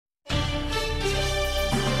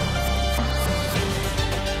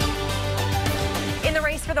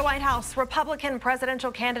for the White House, Republican presidential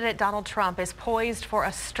candidate Donald Trump is poised for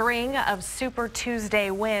a string of Super Tuesday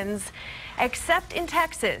wins, except in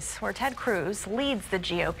Texas, where Ted Cruz leads the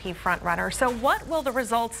GOP frontrunner. So what will the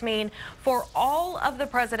results mean for all of the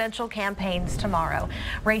presidential campaigns tomorrow?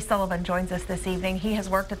 Ray Sullivan joins us this evening. He has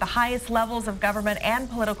worked at the highest levels of government and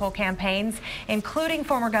political campaigns, including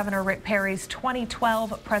former Governor Rick Perry's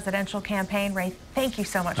 2012 presidential campaign. Ray, thank you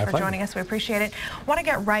so much for joining us. We appreciate it. I want to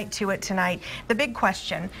get right to it tonight. The big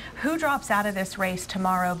question, who drops out of this race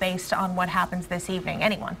tomorrow based on what happens this evening?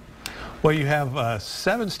 Anyone? Well, you have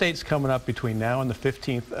 7 states coming up between now and the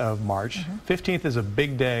 15th of March. 15th is a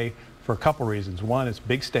big day for a couple reasons. One, it's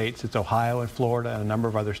big states. It's Ohio and Florida and a number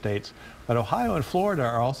of other states. But Ohio and Florida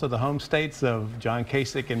are also the home states of John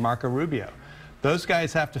Kasich and Marco Rubio. Those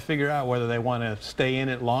guys have to figure out whether they want to stay in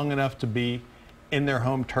it long enough to be in their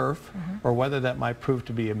home turf or whether that might prove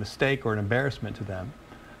to be a mistake or an embarrassment to them.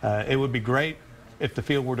 It would be great if the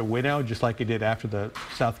field were to winnow, just like it did after the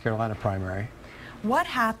South Carolina primary. What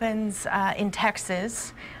happens in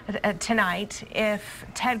Texas tonight if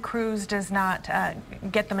Ted Cruz does not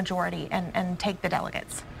get the majority and take the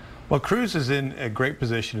delegates? Well, Cruz is in a great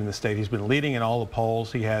position in the state. He's been leading in all the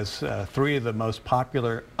polls. He has 3 of the most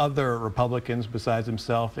popular other Republicans besides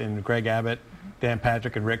himself in Greg Abbott, Dan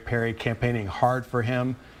Patrick, and Rick Perry campaigning hard for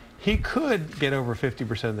him. He could get over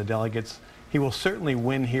 50% of the delegates. He will certainly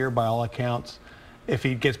win here by all accounts. If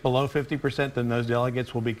he gets below 50%, then those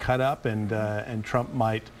delegates will be cut up, and Trump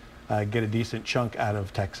might get a decent chunk out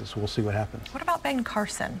of Texas. We'll see what happens. What about Ben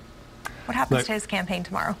Carson? What happens to his campaign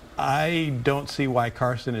tomorrow? I don't see why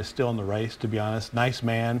Carson is still in the race, to be honest. Nice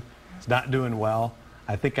man. He's not doing well.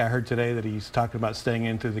 I think I heard today that he's talking about staying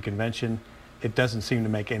in through the convention. It doesn't seem to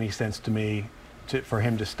make any sense to me for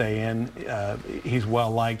him to stay in. He's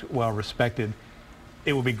well-liked, well-respected.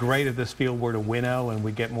 It would be great if this field were to winnow and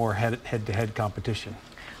we get more head-to-head competition.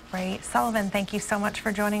 Ray Sullivan, thank you so much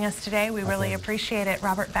for joining us today. We really appreciate it.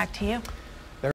 Robert, back to you.